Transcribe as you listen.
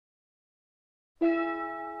Every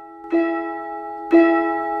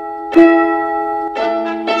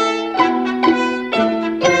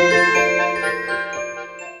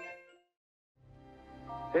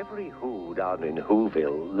Who down in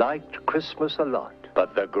Whoville liked Christmas a lot,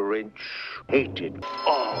 but the Grinch hated.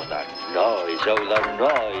 Oh, the noise, noise.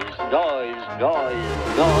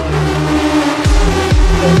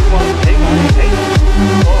 There's one thing I hate.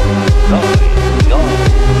 Oh, the noise.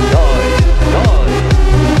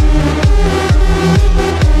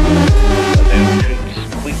 And their trees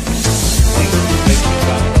squeak, making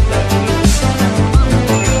sound on their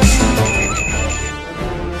wheels.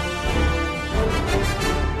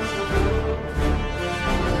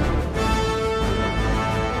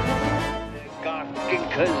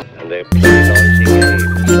 And they play noisy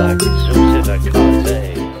games like Zeus in a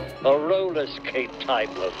Carte, a roller skate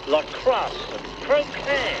type of lacrosse and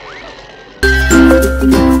croquet. And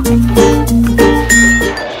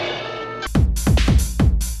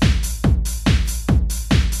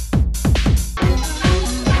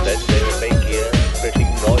then they'll make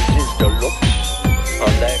ear-splitting noises deluxe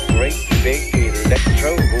on their great big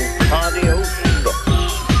electro-cardio looks.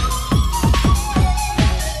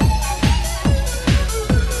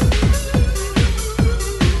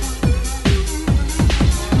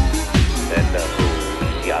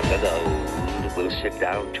 Will sit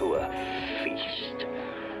down to a feast,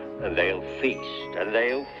 and they'll feast, and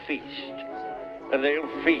they'll feast, and they'll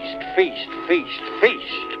feast.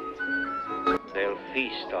 They'll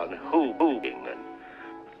feast on who-hooing and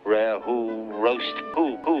rare who, roast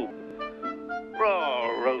who. Raw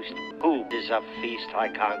roast who is a feast I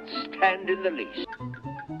can't stand in the least.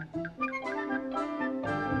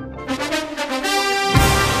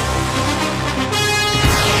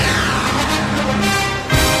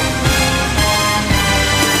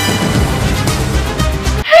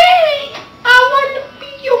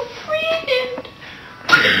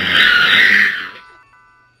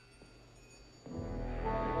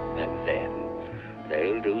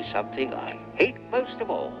 They'll do something I hate most of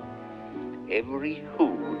all. Every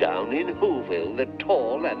Who down in Whoville, the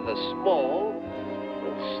tall and the small,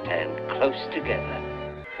 will stand close together.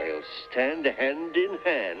 They'll stand hand in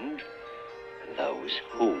hand, and those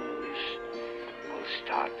Who's will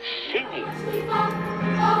start singing.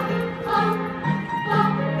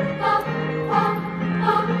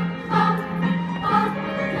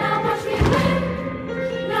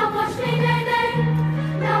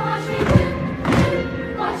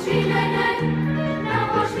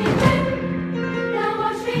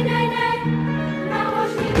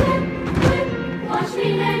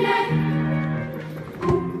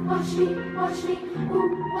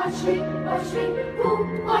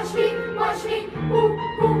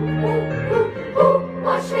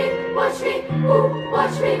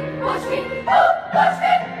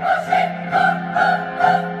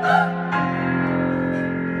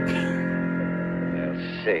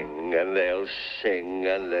 Sing, and they'll sing,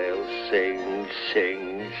 and they'll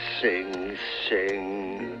sing.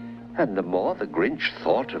 And the more the Grinch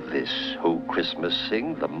thought of this Who Christmas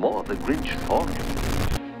sing, the more the Grinch thought,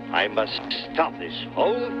 I must stop this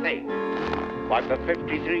whole thing. Why, for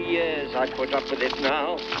 53 years I put up with it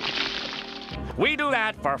now. We do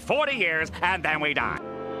that for 40 years, and then we die.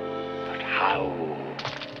 But how?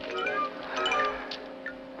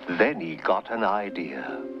 Then he got an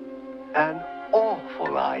idea. An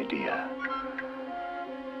awful idea.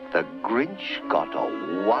 The Grinch got a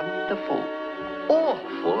wonderful,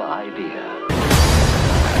 awful idea.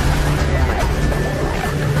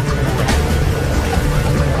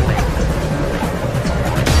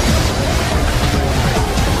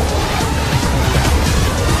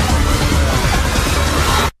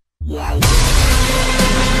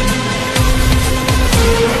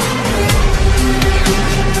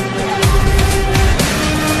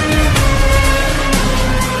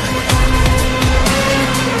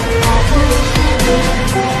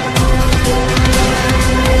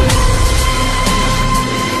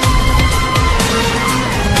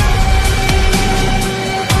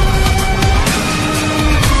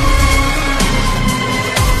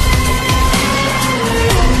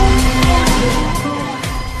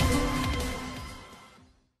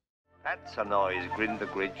 That's a noise, grinned the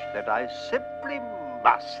Grinch, that I simply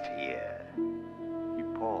must hear. He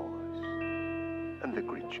paused, and the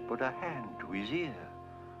Grinch put a hand to his ear.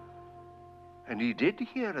 And he did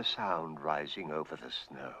hear a sound rising over the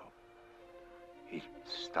snow. It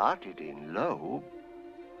started in low,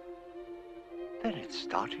 then it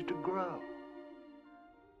started to grow.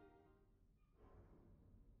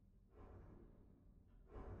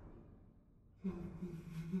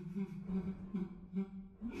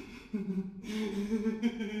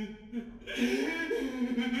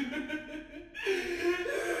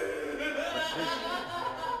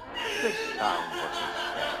 The sound wasn't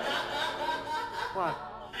bad. What?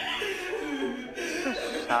 The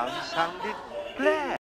sound sounded glad.